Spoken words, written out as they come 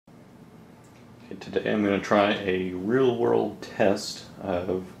Today I'm going to try a real-world test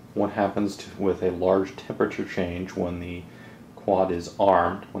of what happens with a large temperature change when the quad is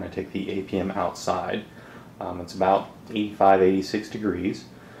armed, when I take the APM outside. It's about 85-86 degrees.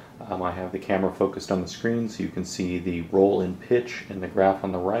 I have the camera focused on the screen so you can see the roll in pitch in the graph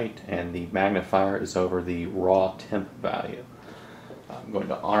on the right, and the magnifier is over the raw temp value. I'm going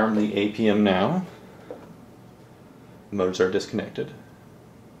to arm the APM now. The motors are disconnected.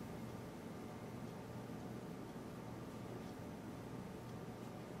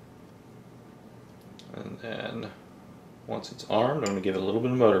 And then once it's armed, I'm going to give it a little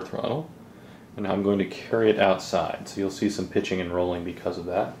bit of motor throttle. And now I'm going to carry it outside. So you'll see some pitching and rolling because of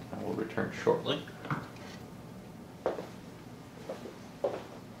that. I will return shortly.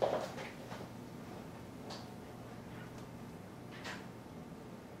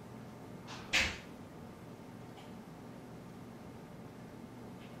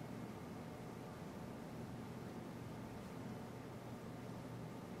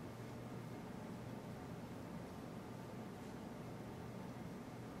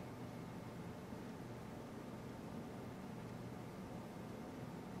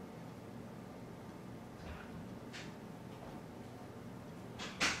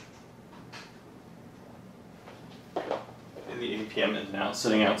 The APM is now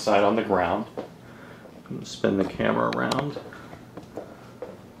sitting outside on the ground. I'm going to spin the camera around.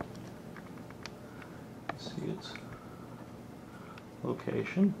 See its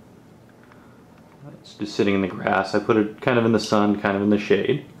location. It's just sitting in the grass. I put it kind of in the sun, kind of in the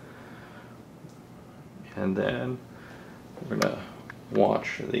shade. And then we're going to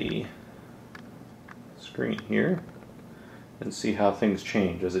watch the screen here and see how things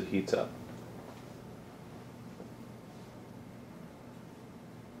change as it heats up.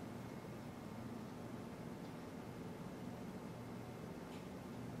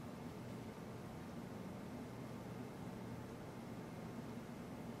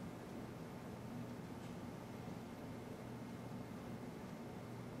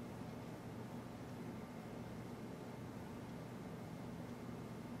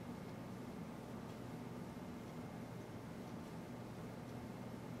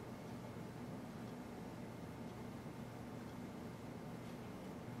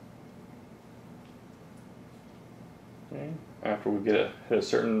 Okay. After we hit a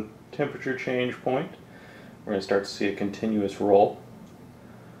certain temperature change point, we're going to start to see a continuous roll.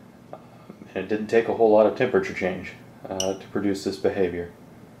 And it didn't take a whole lot of temperature change to produce this behavior.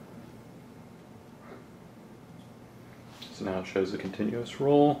 So now it shows a continuous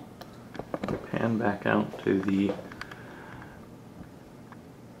roll. We'll pan back out to the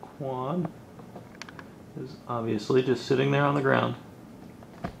quad. It's obviously just sitting there on the ground.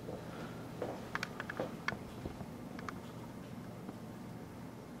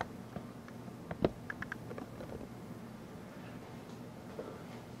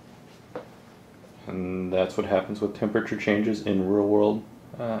 And that's what happens with temperature changes in real-world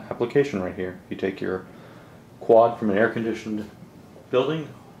application right here. You take your quad from an air-conditioned building,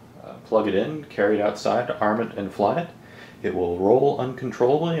 plug it in, carry it outside, arm it, and fly it. It will roll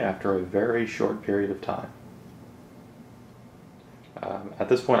uncontrollably after a very short period of time. At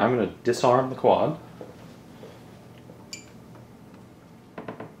this point, I'm going to disarm the quad.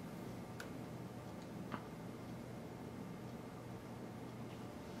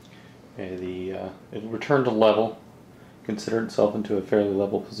 Okay, it'll return to level, consider itself into a fairly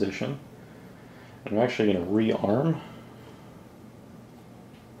level position. And I'm actually going to rearm.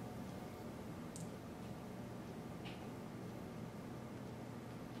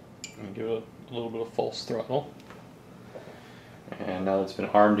 And give it a little bit of false throttle. And now that it's been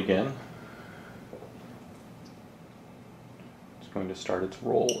armed again, it's going to start its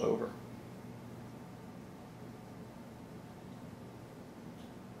roll over.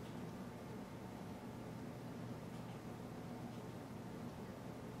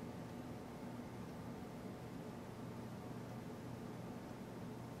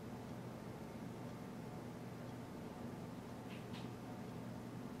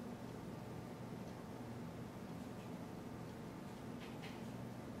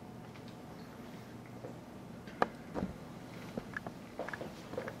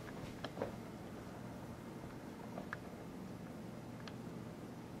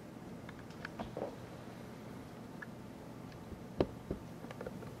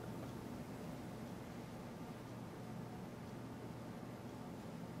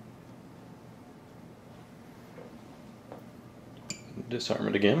 Disarm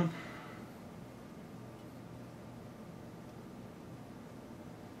it again.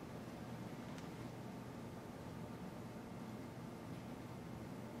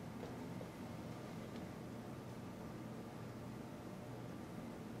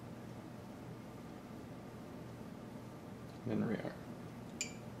 and rearm.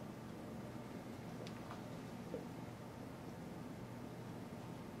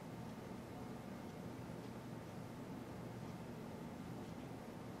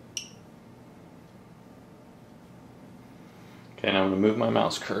 Okay, now I'm going to move my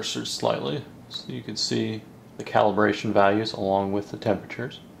mouse cursor slightly so you can see the calibration values along with the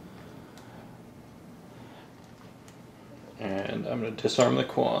temperatures. And I'm going to disarm the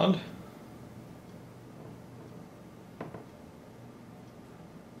quad.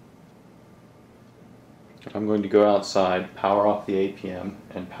 I'm going to go outside, power off the APM,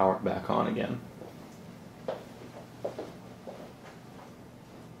 and power it back on again.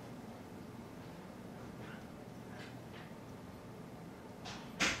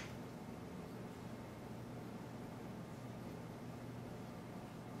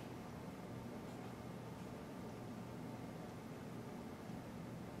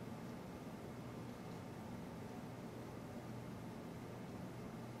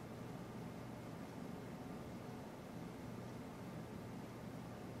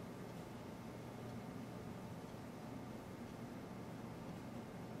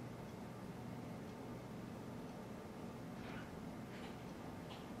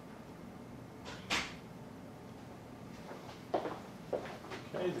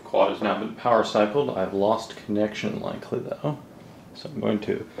 Okay, the quad has now been power cycled. I've lost connection likely though, so I'm going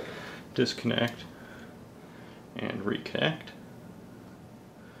to disconnect and reconnect.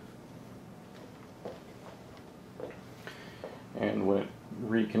 And when it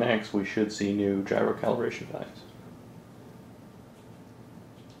reconnects, we should see new gyro calibration values.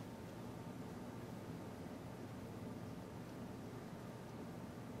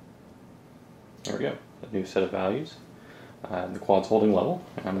 There we go, a new set of values. The quad's holding level.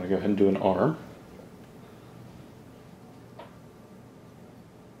 I'm going to go ahead and do an arm.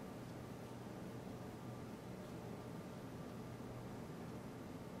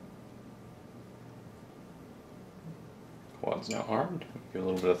 Quad's now armed. Give a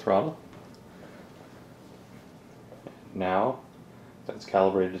little bit of throttle. Now that's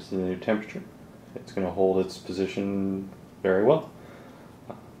calibrated to the new temperature. It's going to hold its position very well.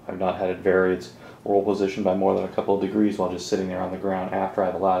 I've not had it vary its roll position by more than a couple of degrees while just sitting there on the ground after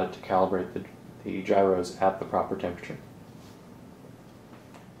I've allowed it to calibrate the gyros at the proper temperature.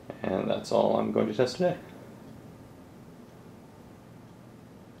 And that's all I'm going to test today.